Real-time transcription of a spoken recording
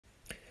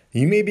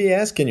You may be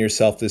asking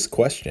yourself this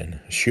question: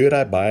 should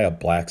I buy a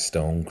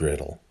Blackstone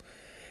griddle?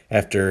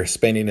 After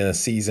spending a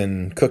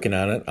season cooking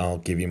on it, I'll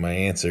give you my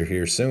answer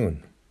here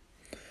soon.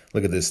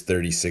 Look at this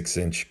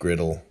 36-inch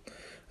griddle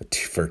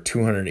for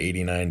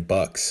 289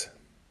 bucks.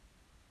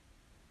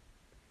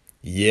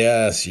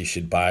 Yes, you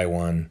should buy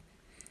one.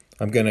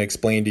 I'm going to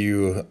explain to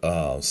you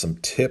some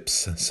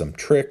tips, some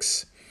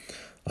tricks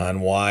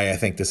on why I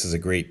think this is a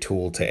great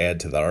tool to add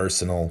to the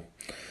arsenal.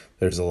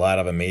 There's a lot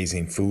of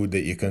amazing food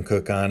that you can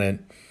cook on it.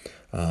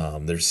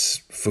 There's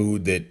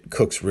food that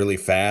cooks really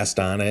fast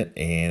on it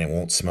and it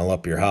won't smell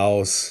up your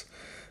house.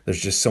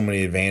 There's just so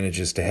many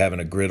advantages to having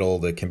a griddle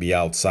that can be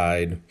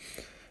outside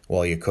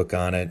while you cook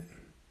on it.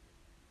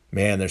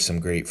 Man, there's some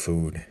great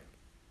food.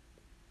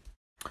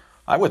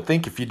 I would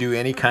think if you do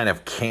any kind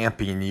of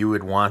camping, you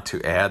would want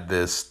to add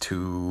this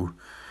to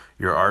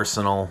your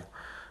arsenal.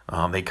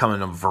 They come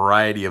in a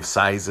variety of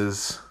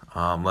sizes,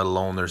 let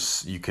alone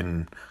you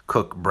can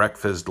cook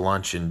breakfast,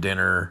 lunch, and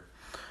dinner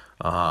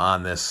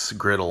on this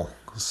griddle.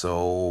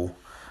 So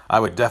I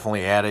would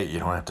definitely add it. You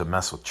don't have to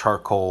mess with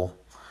charcoal,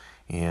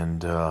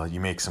 and you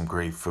make some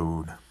great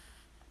food.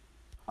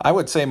 I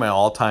would say my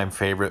all-time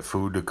favorite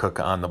food to cook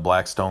on the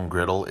Blackstone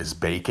griddle is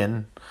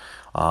bacon,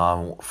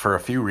 for a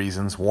few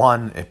reasons.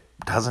 One, it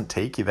doesn't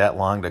take you that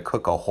long to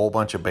cook a whole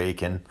bunch of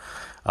bacon.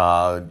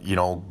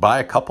 Buy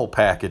a couple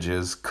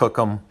packages, cook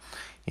them,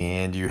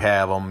 and you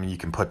have them. You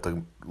can put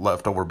the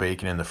leftover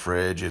bacon in the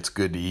fridge. It's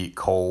good to eat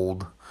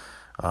cold.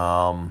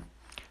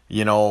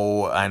 I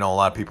know a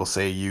lot of people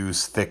say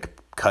use thick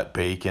cut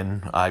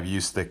bacon. I've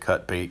used thick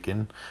cut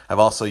bacon. I've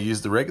also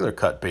used the regular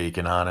cut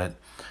bacon on it.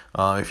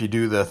 If you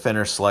do the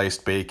thinner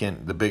sliced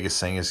bacon, the biggest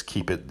thing is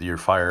keep your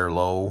fire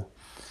low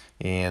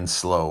and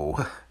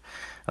slow.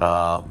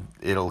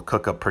 It'll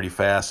cook up pretty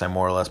fast. I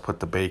more or less put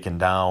the bacon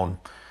down.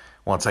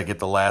 Once I get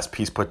the last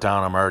piece put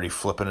down, I'm already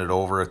flipping it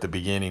over at the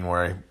beginning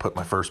where I put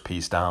my first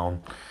piece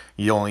down.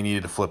 You only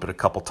needed to flip it a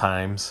couple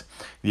times.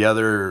 The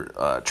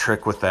other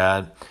trick with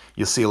that,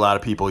 you'll see a lot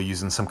of people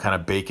using some kind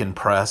of bacon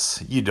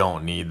press. You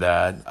don't need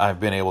that. I've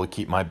been able to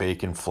keep my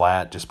bacon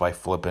flat just by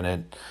flipping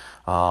it.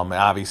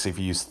 Obviously, if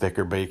you use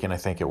thicker bacon, I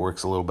think it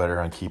works a little better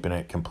on keeping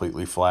it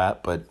completely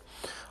flat, but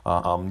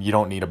you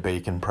don't need a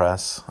bacon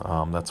press.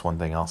 That's one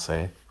thing I'll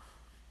say.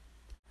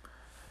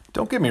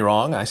 Don't get me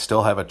wrong, I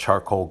still have a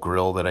charcoal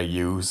grill that I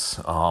use.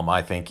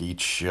 I think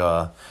each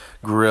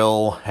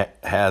grill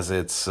has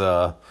its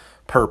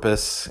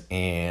purpose,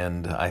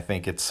 and I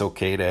think it's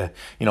okay to,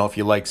 if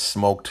you like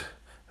smoked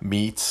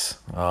meats,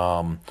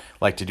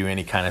 like to do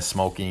any kind of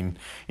smoking,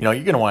 you're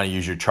going to want to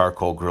use your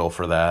charcoal grill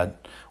for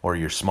that, or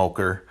your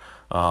smoker.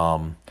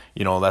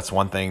 That's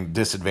one thing.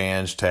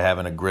 Disadvantage to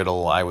having a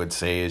griddle, I would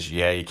say, is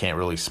you can't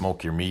really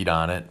smoke your meat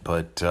on it,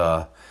 but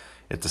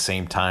at the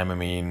same time, I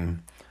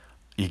mean,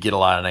 you get a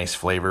lot of nice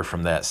flavor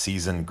from that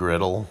seasoned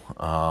griddle.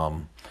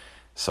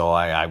 So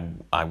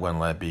I wouldn't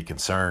let it be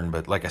concerned.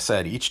 But like I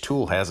said, each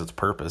tool has its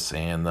purpose,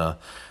 and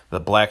the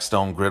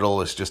Blackstone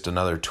griddle is just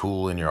another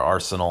tool in your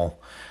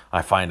arsenal.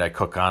 I find I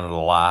cook on it a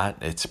lot.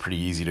 It's pretty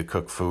easy to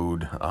cook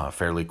food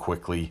fairly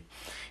quickly,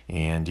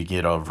 and you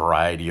get a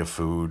variety of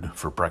food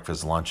for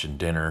breakfast, lunch, and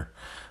dinner.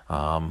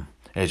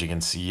 As you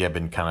can see, I've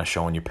been kind of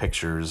showing you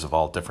pictures of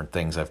all different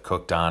things I've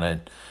cooked on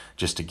it,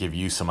 just to give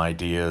you some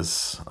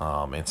ideas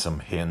and some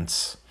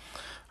hints.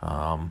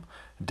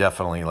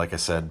 Definitely, like I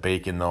said,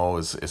 bacon, though,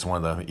 is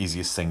one of the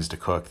easiest things to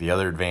cook. The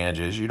other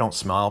advantage is you don't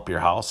smell up your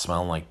house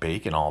smelling like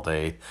bacon all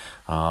day.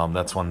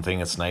 That's one thing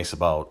that's nice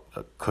about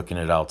cooking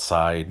it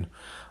outside.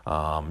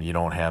 You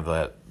don't have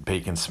that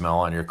bacon smell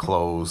on your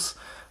clothes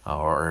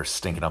or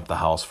stinking up the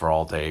house for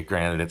all day.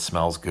 Granted, it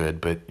smells good,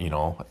 but,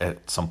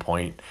 at some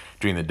point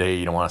during the day,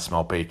 you don't want to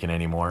smell bacon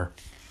anymore.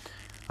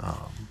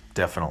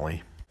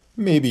 Definitely.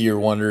 Maybe you're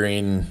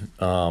wondering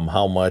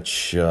how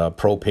much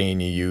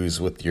propane you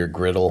use with your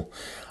griddle.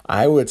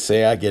 I would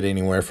say I get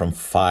anywhere from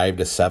 5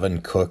 to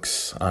 7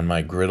 cooks on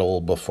my griddle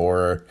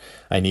before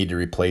I need to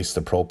replace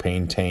the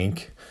propane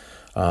tank.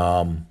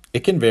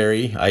 It can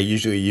vary. I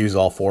usually use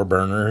all 4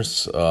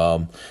 burners.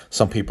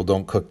 Some people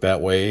don't cook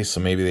that way, so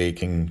maybe they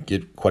can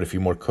get quite a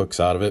few more cooks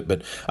out of it.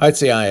 But I'd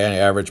say I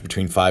average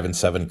between 5 and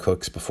 7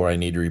 cooks before I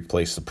need to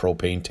replace the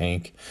propane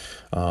tank,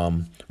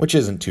 which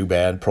isn't too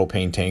bad.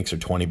 Propane tanks are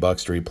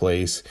 $20 to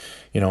replace.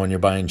 When you're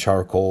buying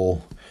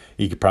charcoal,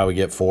 you could probably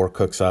get 4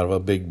 cooks out of a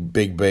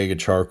big bag of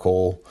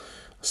charcoal.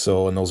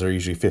 So, and those are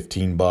usually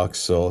 $15.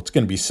 So it's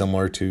going to be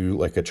similar to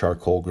like a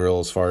charcoal grill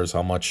as far as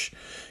how much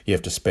you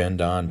have to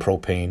spend on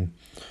propane.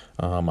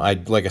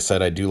 Like I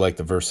said, I do like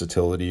the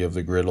versatility of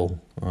the griddle.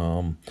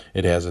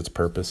 It has its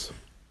purpose.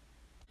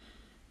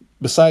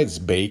 Besides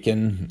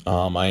bacon,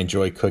 I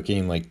enjoy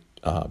cooking like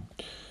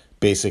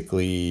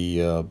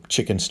basically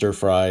chicken stir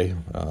fry,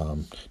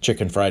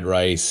 chicken fried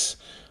rice.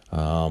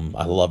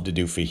 I love to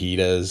do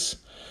fajitas.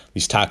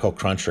 These taco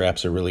crunch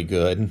wraps are really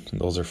good.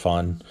 Those are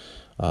fun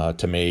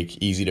to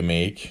make, easy to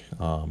make,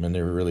 and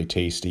they're really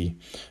tasty.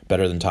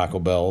 Better than Taco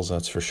Bell's,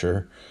 that's for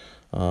sure.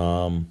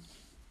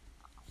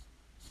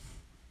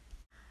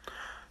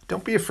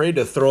 Don't be afraid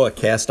to throw a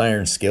cast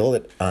iron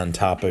skillet on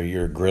top of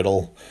your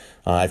griddle.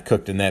 I've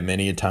cooked in that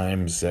many a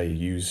times. I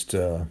used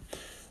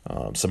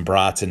some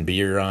brats and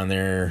beer on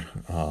there.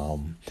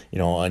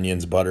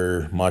 Onions,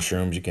 butter,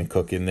 mushrooms you can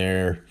cook in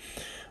there.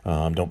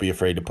 Don't be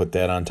afraid to put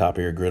that on top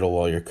of your griddle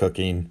while you're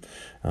cooking.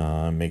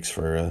 Makes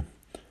for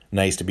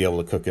nice to be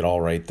able to cook it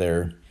all right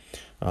there.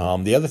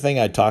 The other thing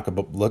I'd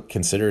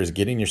consider is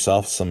getting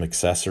yourself some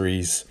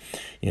accessories.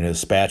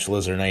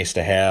 Spatulas are nice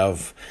to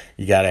have.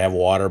 You got to have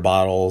water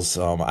bottles.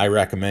 I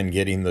recommend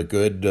getting the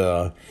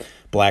good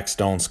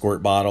Blackstone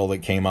squirt bottle that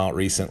came out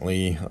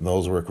recently.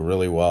 Those work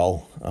really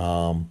well.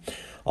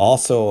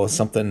 Also,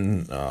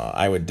 something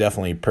I would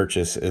definitely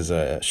purchase is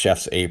a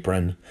chef's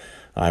apron.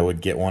 I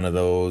would get one of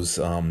those.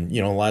 A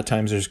lot of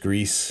times there's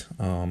grease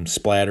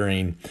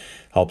splattering,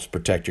 helps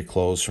protect your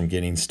clothes from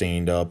getting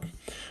stained up,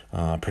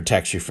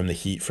 protects you from the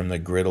heat from the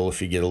griddle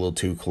if you get a little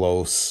too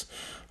close.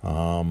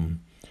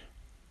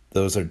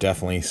 Those are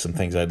definitely some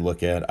things I'd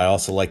look at. I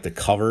also like the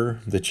cover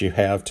that you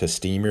have to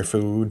steam your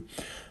food.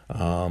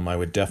 I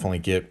would definitely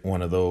get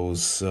one of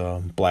those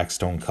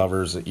Blackstone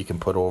covers that you can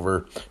put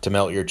over to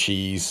melt your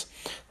cheese.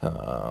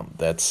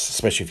 That's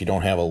especially if you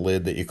don't have a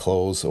lid that you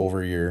close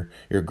over your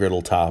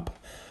griddle top.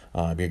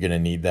 You're going to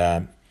need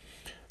that.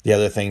 The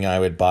other thing I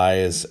would buy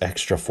is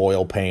extra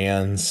foil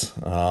pans.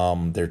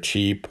 They're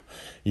cheap.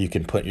 You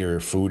can put your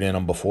food in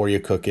them before you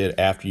cook it,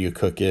 after you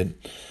cook it.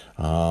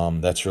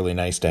 That's really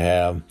nice to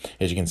have.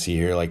 As you can see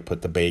here, like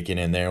put the bacon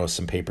in there with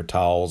some paper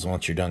towels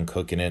once you're done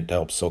cooking it to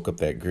help soak up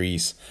that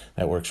grease.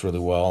 That works really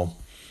well.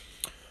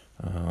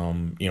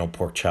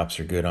 Pork chops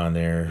are good on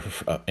there.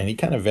 Any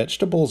kind of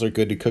vegetables are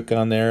good to cook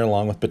on there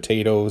along with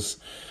potatoes.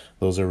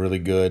 Those are really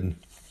good.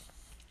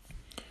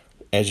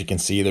 As you can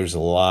see, there's a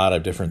lot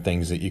of different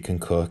things that you can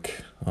cook.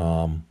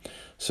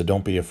 So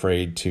don't be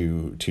afraid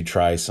to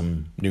try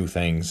some new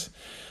things.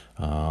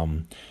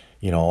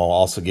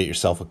 Also get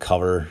yourself a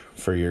cover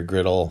for your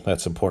griddle.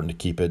 That's important to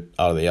keep it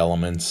out of the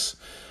elements,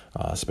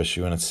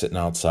 especially when it's sitting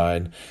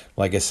outside.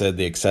 Like I said,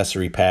 the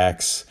accessory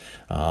packs,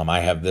 I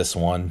have this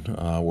one,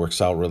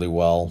 works out really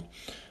well.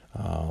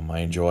 I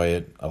enjoy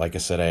it. Like I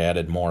said, I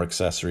added more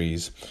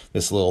accessories.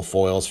 This little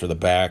foils for the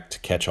back to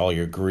catch all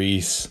your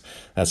grease.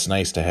 That's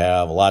nice to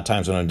have. A lot of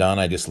times when I'm done,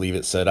 I just leave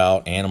it set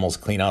out. Animals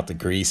clean out the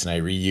grease, and I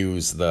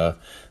reuse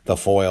the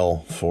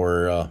foil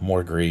for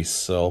more grease.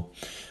 So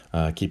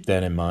keep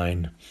that in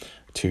mind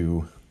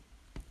too.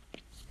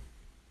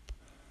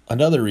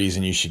 Another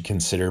reason you should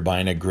consider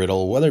buying a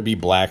griddle, whether it be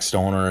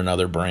Blackstone or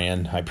another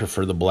brand. I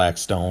prefer the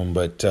Blackstone,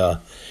 but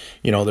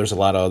there's a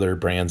lot of other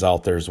brands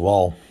out there as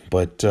well.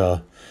 But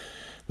the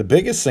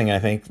biggest thing I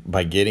think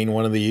by getting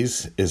one of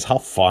these is how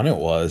fun it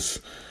was.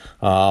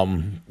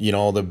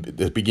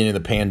 The beginning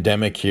of the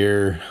pandemic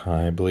here,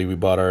 I believe we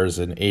bought ours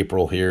in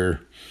April here.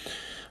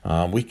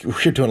 We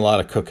were doing a lot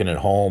of cooking at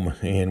home,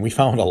 and we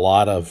found a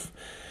lot of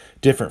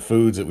different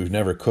foods that we've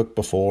never cooked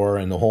before,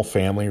 and the whole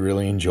family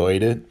really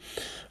enjoyed it.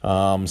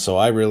 So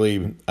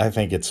I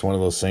think it's one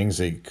of those things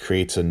that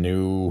creates a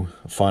new,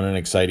 fun and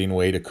exciting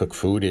way to cook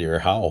food at your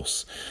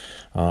house.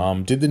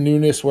 Did the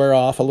newness wear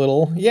off a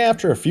little? Yeah,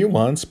 after a few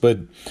months, but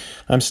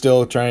I'm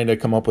still trying to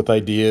come up with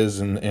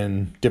ideas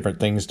and different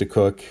things to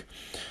cook.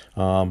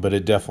 But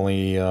it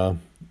definitely,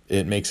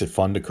 it makes it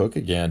fun to cook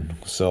again.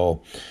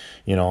 So,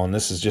 and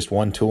this is just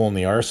one tool in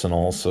the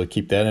arsenal, so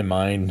keep that in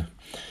mind.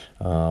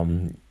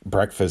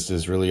 Breakfast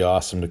is really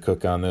awesome to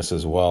cook on this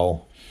as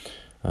well.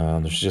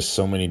 There's just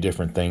so many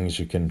different things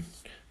you can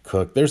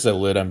cook. There's that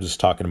lid I'm just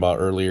talking about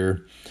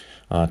earlier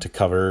to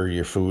cover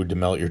your food, to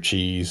melt your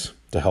cheese,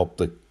 to help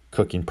the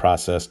cooking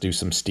process, do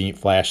some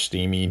flash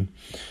steaming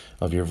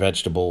of your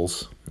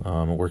vegetables.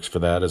 It works for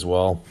that as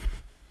well.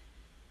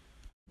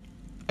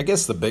 I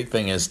guess the big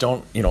thing is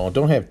don't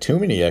have too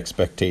many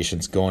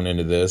expectations going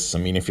into this. I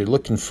mean, if you're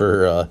looking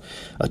for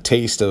a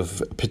taste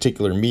of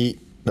particular meat,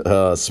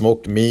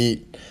 smoked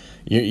meat,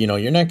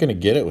 you're not going to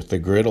get it with the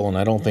griddle, and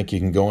I don't think you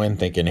can go in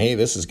thinking, hey,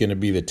 this is going to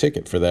be the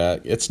ticket for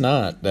that. It's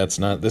not.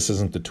 This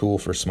isn't the tool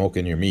for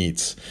smoking your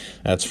meats.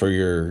 That's for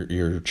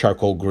your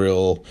charcoal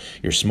grill,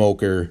 your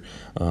smoker.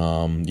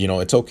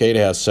 It's okay to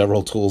have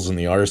several tools in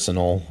the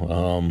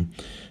arsenal,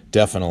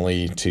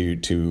 definitely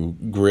to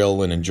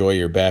grill and enjoy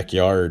your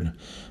backyard.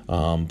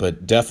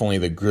 But definitely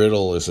the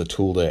griddle is a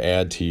tool to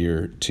add to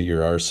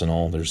your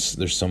arsenal.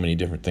 There's so many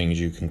different things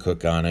you can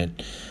cook on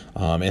it.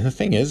 And the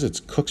thing is,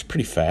 it cooks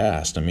pretty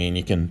fast. I mean,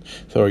 you can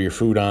throw your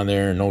food on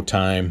there in no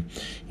time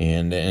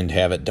and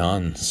have it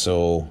done.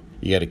 So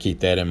you got to keep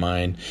that in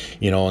mind.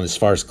 And as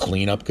far as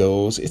cleanup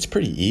goes, it's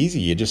pretty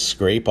easy. You just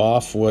scrape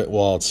off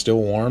while it's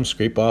still warm,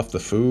 scrape off the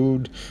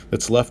food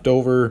that's left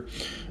over.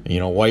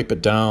 Wipe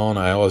it down.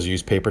 I always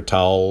use paper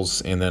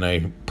towels, and then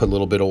I put a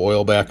little bit of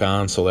oil back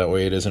on so that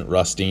way it isn't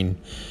rusting.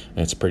 And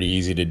it's pretty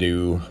easy to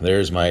do.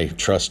 There's my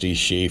trusty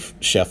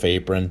chef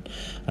apron.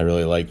 I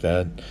really like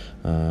that.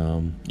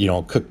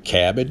 Cooked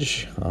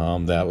cabbage.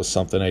 That was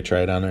something I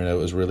tried on there that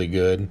was really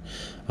good,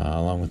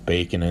 along with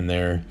bacon in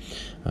there.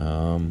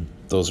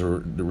 Those are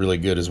really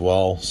good as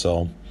well.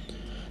 So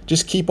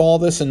just keep all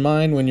this in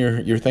mind when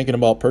you're thinking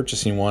about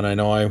purchasing one. I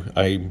know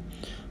I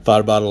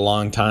thought about it a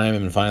long time,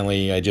 and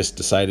finally I just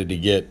decided to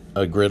get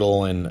a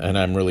griddle, and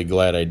I'm really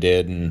glad I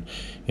did, and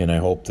I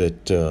hope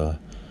that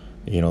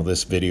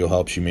this video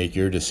helps you make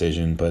your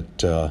decision.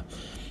 But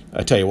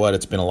I tell you what,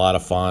 it's been a lot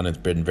of fun. It's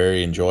been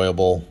very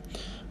enjoyable.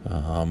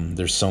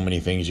 There's so many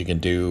things you can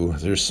do.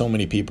 There's so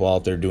many people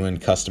out there doing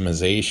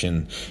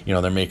customization.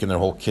 They're making their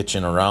whole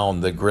kitchen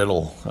around the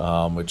griddle,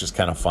 which is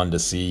kind of fun to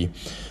see.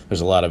 There's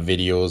a lot of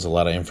videos, a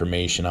lot of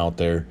information out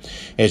there.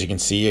 As you can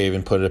see, I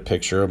even put a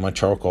picture of my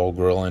charcoal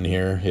grill in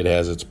here. It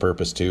has its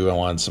purpose too. I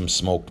wanted some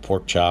smoked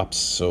pork chops,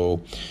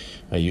 so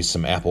I used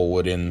some apple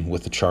wood in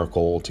with the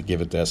charcoal to give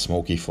it that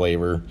smoky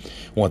flavor.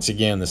 Once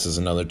again, this is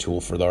another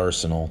tool for the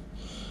arsenal.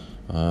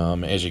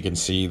 As you can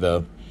see,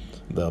 the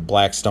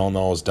Blackstone,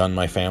 though, has done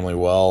my family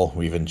well.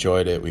 We've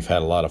enjoyed it. We've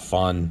had a lot of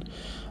fun.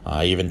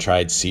 I even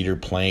tried cedar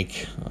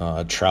plank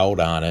trout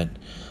on it.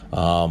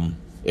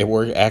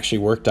 It actually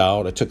worked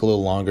out. It took a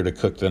little longer to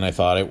cook than I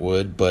thought it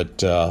would,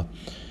 but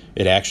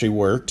it actually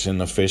worked, and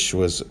the fish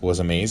was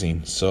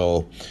amazing.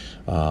 So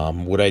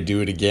would I do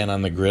it again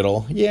on the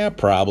griddle? Yeah,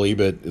 probably,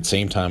 but at the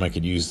same time, I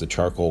could use the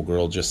charcoal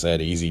grill just that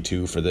easy,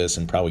 too, for this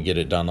and probably get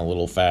it done a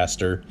little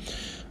faster.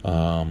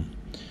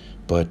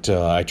 But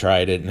I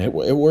tried it, and it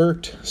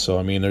worked. So,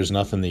 I mean, there's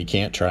nothing that you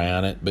can't try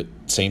on it. But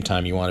at the same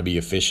time, you want to be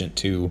efficient,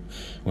 too,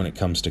 when it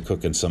comes to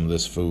cooking some of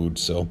this food.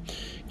 So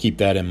keep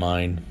that in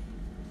mind.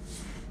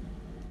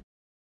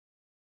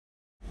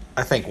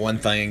 I think one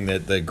thing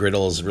that the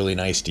griddle is really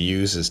nice to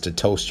use is to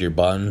toast your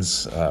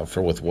buns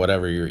with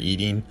whatever you're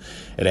eating.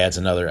 It adds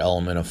another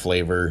element of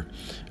flavor,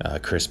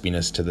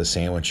 crispiness to the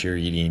sandwich you're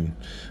eating.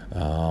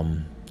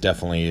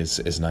 Definitely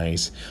is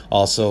nice.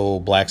 Also,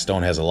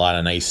 Blackstone has a lot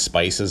of nice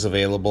spices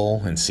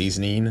available and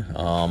seasoning.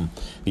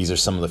 These are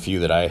some of the few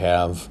that I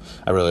have.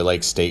 I really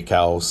like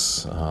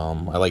steakhouse.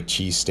 I like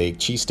cheesesteak.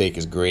 Cheesesteak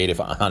is great if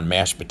on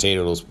mashed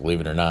potatoes, believe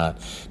it or not.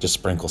 Just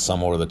sprinkle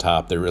some over the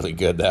top. They're really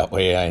good that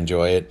way. I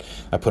enjoy it.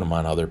 I put them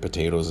on other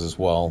potatoes as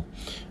well.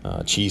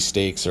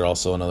 Cheesesteaks are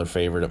also another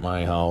favorite at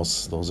my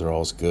house. Those are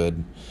always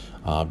good.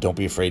 Don't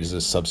be afraid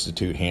to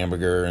substitute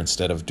hamburger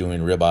instead of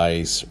doing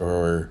ribeyes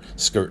or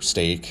skirt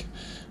steak.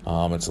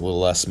 It's a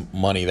little less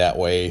money that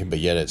way, but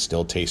yet it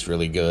still tastes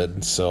really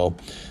good. So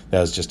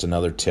that was just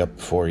another tip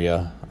for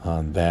you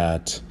on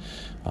that.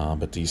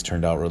 But these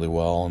turned out really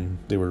well, and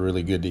they were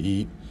really good to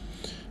eat.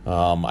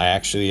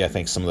 I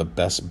think some of the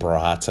best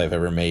brats I've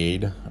ever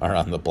made are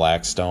on the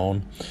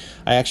Blackstone.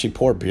 I actually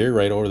pour beer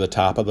right over the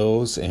top of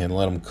those and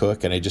let them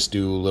cook, and I just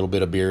do a little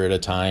bit of beer at a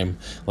time,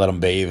 let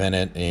them bathe in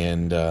it,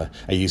 and I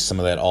use some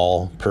of that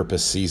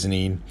all-purpose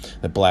seasoning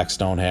that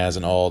Blackstone has,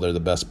 and they're the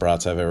best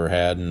brats I've ever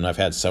had, and I've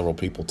had several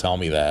people tell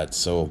me that,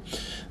 so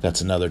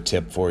that's another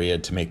tip for you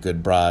to make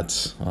good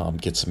brats.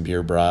 Get some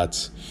beer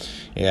brats.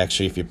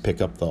 Actually, if you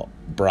pick up the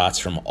brats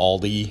from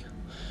Aldi,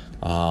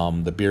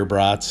 the beer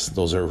brats,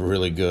 those are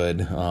really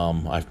good.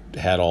 I've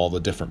had all the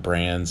different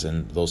brands,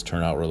 and those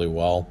turn out really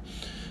well.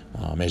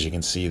 As you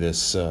can see,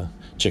 this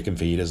chicken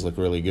feet look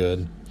really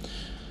good.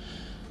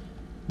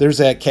 There's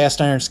that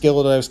cast iron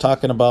skillet I was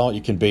talking about.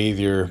 You can bathe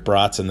your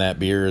brats in that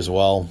beer as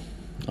well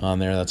on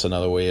there. That's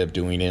another way of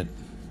doing it.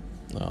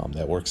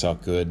 That works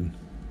out good.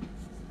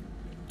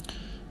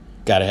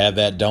 Got to have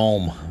that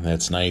dome.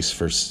 That's nice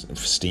for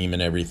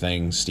steaming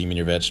everything, steaming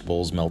your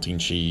vegetables, melting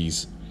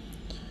cheese.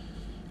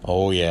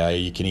 Oh yeah,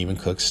 you can even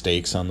cook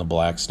steaks on the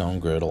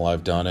Blackstone griddle.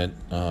 I've done it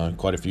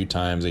quite a few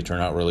times. They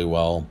turn out really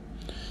well.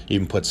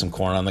 Even put some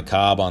corn on the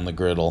cob on the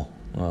griddle.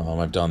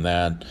 I've done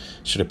that.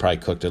 Should have probably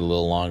cooked it a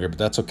little longer, but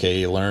that's okay.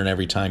 You learn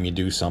every time you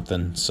do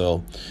something,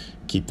 so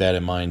keep that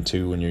in mind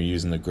too when you're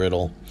using the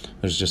griddle.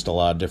 There's just a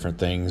lot of different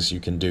things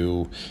you can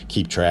do.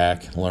 Keep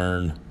track,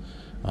 learn.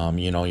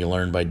 You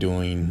learn by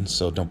doing,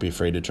 so don't be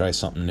afraid to try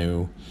something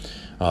new.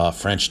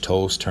 French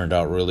toast turned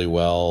out really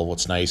well.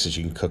 What's nice is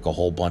you can cook a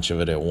whole bunch of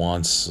it at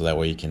once, so that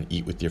way you can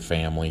eat with your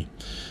family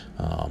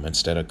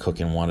instead of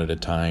cooking one at a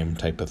time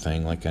type of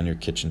thing like on your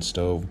kitchen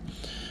stove.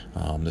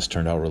 This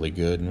turned out really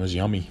good and was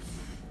yummy.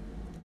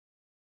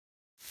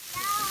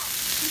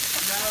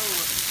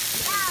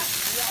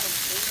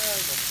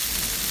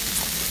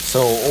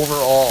 So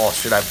overall,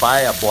 should I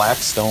buy a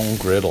Blackstone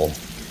griddle?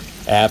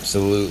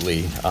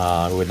 Absolutely.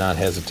 I would not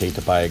hesitate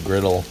to buy a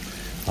griddle.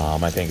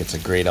 I think it's a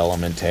great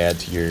element to add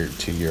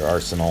to your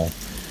arsenal.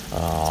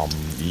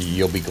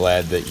 You'll be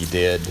glad that you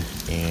did,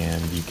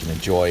 and you can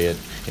enjoy it,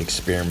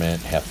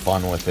 experiment, have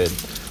fun with it.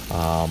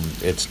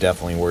 It's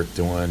definitely worth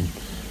doing.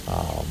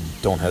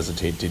 Don't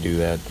hesitate to do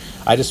that.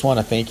 I just want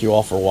to thank you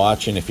all for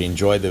watching. If you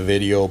enjoyed the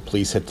video,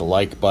 please hit the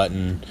like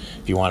button.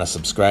 If you want to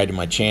subscribe to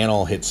my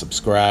channel, hit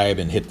subscribe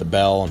and hit the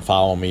bell and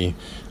follow me.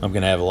 I'm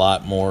going to have a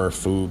lot more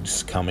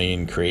foods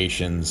coming,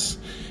 creations,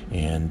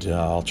 and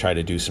I'll try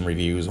to do some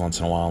reviews once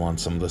in a while on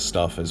some of this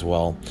stuff as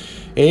well.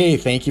 Hey,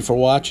 thank you for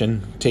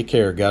watching. Take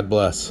care. God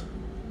bless.